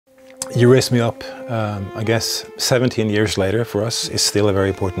You Raise Me Up, I guess 17 years later for us, is still a very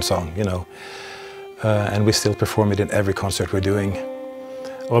important song, you know. And we still perform it in every concert we're doing.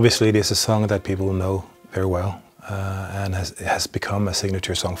 Obviously it is a song that people know very well and has become a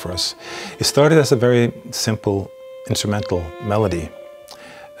signature song for us. It started as a very simple instrumental melody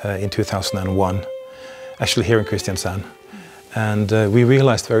in 2001, actually here in Kristiansand. And we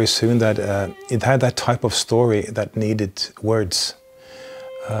realized very soon that it had that type of story that needed words.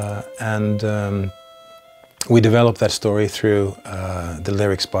 We developed that story through the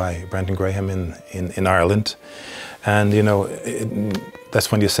lyrics by Brendan Graham in Ireland. And you know,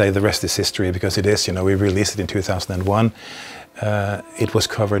 that's when you say the rest is history, because it is. You know, we released it in 2001. It was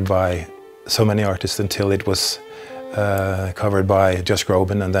covered by so many artists until it was covered by Josh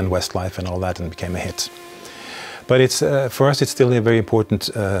Groban and then Westlife and all that, and became a hit. But it's for us, it's still a very important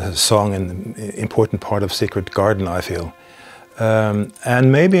song and important part of Secret Garden, I feel.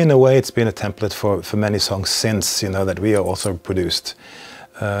 And maybe in a way it's been a template for many songs since, you know, that we have also produced.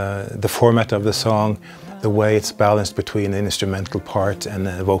 The format of the song, the way it's balanced between an instrumental part and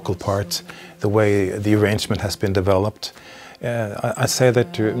a vocal part, the way the arrangement has been developed. I'd say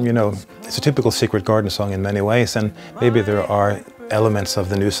that, you know, it's a typical Secret Garden song in many ways, and maybe there are elements of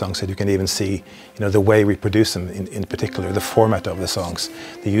the new songs that you can even see, you know, the way we produce them in particular, the format of the songs,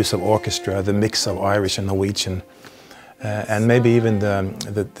 the use of orchestra, the mix of Irish and Norwegian, and maybe even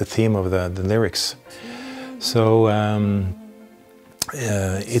the theme of the lyrics. So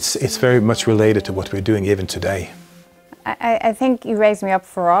it's very much related to what we're doing even today. I think You Raise Me Up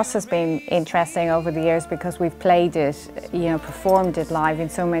for us has been interesting over the years because we've played it, you know, performed it live in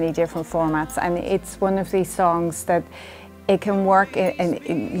so many different formats, and it's one of these songs that it can work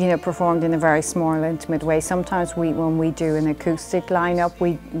you know, performed in a very small, intimate way. Sometimes when we do an acoustic lineup,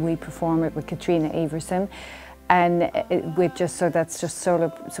 we perform it with Katrina Everson, and with that's just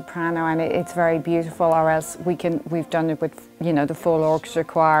solo soprano, and it's very beautiful. Or else we've done it with, you know, the full orchestra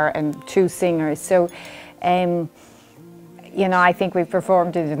choir and 2 singers. So, you know, I think we've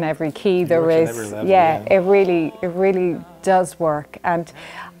performed it in every key there is. Level, yeah, it really does work, and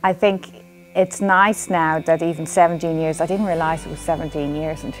I think it's nice now that even 17 years, I didn't realise it was 17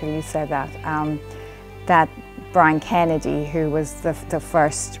 years until you said that, that Brian Kennedy, who was the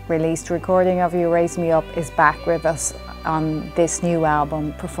first released recording of You Raise Me Up, is back with us on this new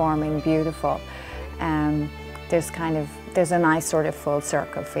album, performing Beautiful. There's a nice sort of full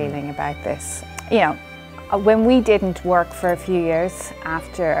circle feeling about this. You know, when we didn't work for a few years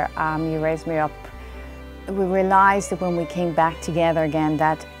after You Raise Me Up, we realised that when we came back together again,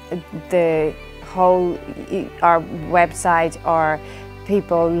 that the whole, our website, our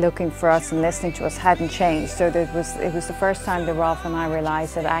people looking for us and listening to us hadn't changed. So it was the first time that Rolf and I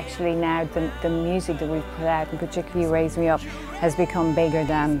realised that actually now the music that we've put out, and particularly You Raise Me Up, has become bigger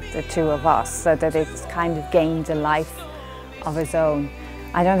than the 2 of us, so that it's kind of gained a life of its own.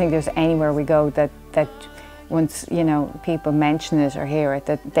 I don't think there's anywhere we go that once, you know, people mention it or hear it,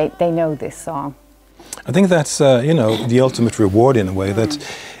 that they know this song. I think that's, you know, the ultimate reward in a way, that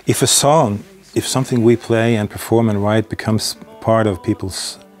if something we play and perform and write becomes part of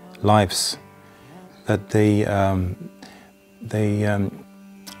people's lives, that they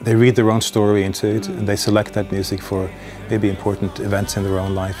read their own story into it, and they select that music for maybe important events in their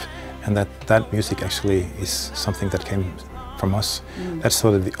own life, and that music actually is something that came from us. That's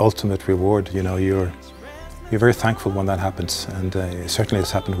sort of the ultimate reward, you know. You're very thankful when that happens, and it certainly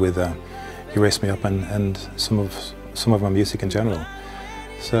has happened with You Raise Me Up and some of our music in general.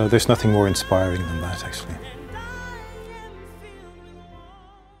 So there's nothing more inspiring than that, actually.